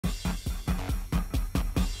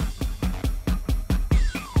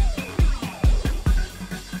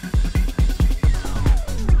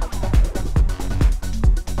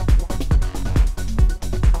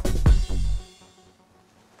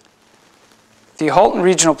The Halton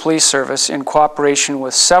Regional Police Service, in cooperation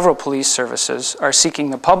with several police services, are seeking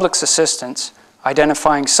the public's assistance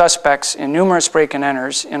identifying suspects in numerous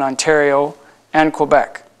break-and-enters in Ontario and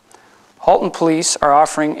Quebec. Halton Police are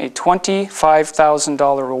offering a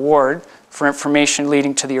 $25,000 reward for information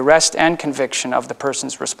leading to the arrest and conviction of the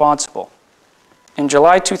persons responsible. In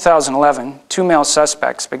July 2011, 2 male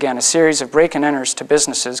suspects began a series of break-and-enters to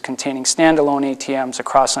businesses containing standalone ATMs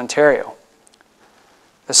across Ontario.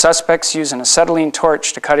 The suspects use an acetylene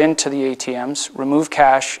torch to cut into the ATMs, remove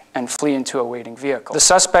cash, and flee into a waiting vehicle. The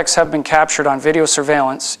suspects have been captured on video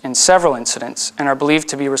surveillance in several incidents and are believed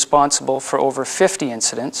to be responsible for over 50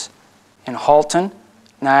 incidents in Halton,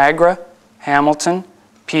 Niagara, Hamilton,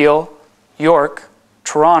 Peel, York,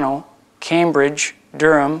 Toronto, Cambridge,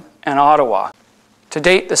 Durham, and Ottawa. To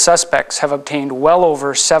date, the suspects have obtained well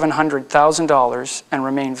over $700,000 and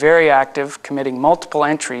remain very active, committing multiple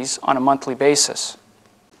entries on a monthly basis.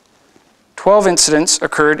 12 incidents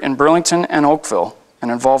occurred in Burlington and Oakville and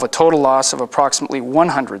involve a total loss of approximately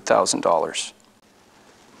 $100,000.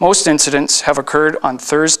 Most incidents have occurred on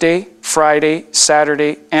Thursday, Friday,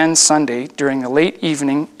 Saturday, and Sunday during the late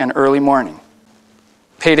evening and early morning.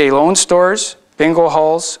 Payday loan stores, bingo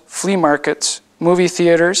halls, flea markets, movie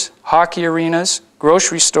theaters, hockey arenas,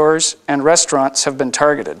 grocery stores, and restaurants have been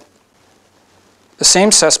targeted. The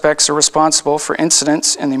same suspects are responsible for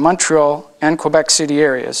incidents in the Montreal and Quebec City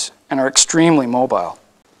areas and are extremely mobile.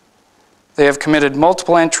 They have committed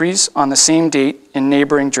multiple entries on the same date in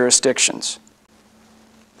neighboring jurisdictions.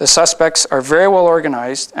 The suspects are very well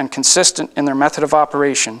organized and consistent in their method of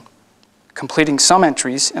operation, completing some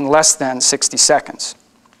entries in less than 60 seconds.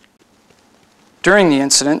 During the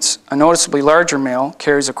incidents, a noticeably larger male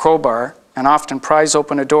carries a crowbar and often pries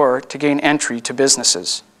open a door to gain entry to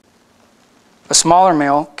businesses. A smaller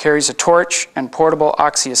male carries a torch and portable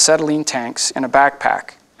Oxy-Acetylene tanks in a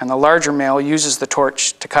backpack, and the larger male uses the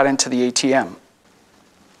torch to cut into the ATM.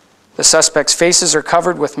 The suspects' faces are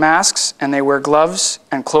covered with masks, and they wear gloves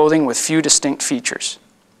and clothing with few distinct features.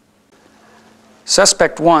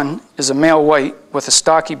 Suspect 1 is a male white with a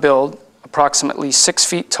stocky build, approximately 6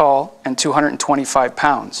 feet tall and 225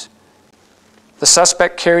 pounds. The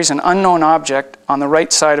suspect carries an unknown object on the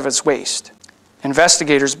right side of his waist.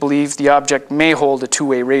 Investigators believe the object may hold a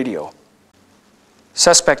two-way radio.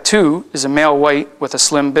 Suspect 2 is a male white with a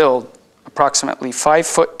slim build, approximately 5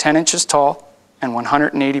 foot 10 inches tall and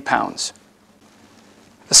 180 pounds.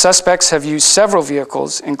 The suspects have used several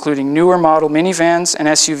vehicles, including newer model minivans and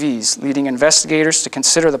SUVs, leading investigators to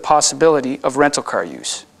consider the possibility of rental car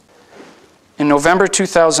use. In November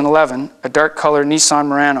 2011, a dark-colored Nissan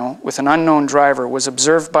Murano with an unknown driver was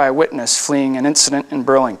observed by a witness fleeing an incident in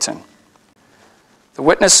Burlington. The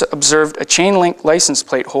witness observed a chain-link license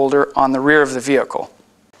plate holder on the rear of the vehicle.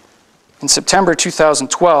 In September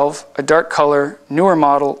 2012, a dark-color, newer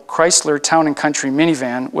model Chrysler Town & Country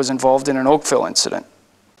minivan was involved in an Oakville incident.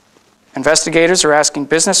 Investigators are asking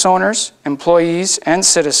business owners, employees, and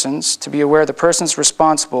citizens to be aware the persons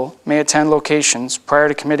responsible may attend locations prior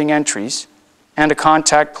to committing entries and to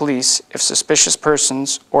contact police if suspicious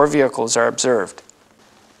persons or vehicles are observed.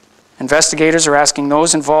 Investigators are asking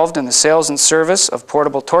those involved in the sales and service of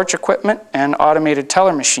portable torch equipment and automated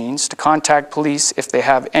teller machines to contact police if they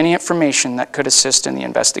have any information that could assist in the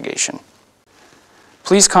investigation.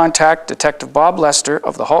 Please contact Detective Bob Lester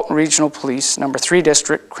of the Halton Regional Police No. 3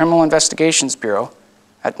 District Criminal Investigations Bureau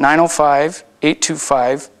at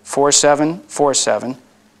 905-825-4747,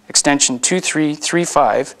 extension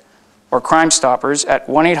 2335, or Crime Stoppers at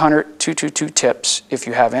 1-800-222-TIPS if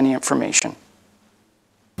you have any information.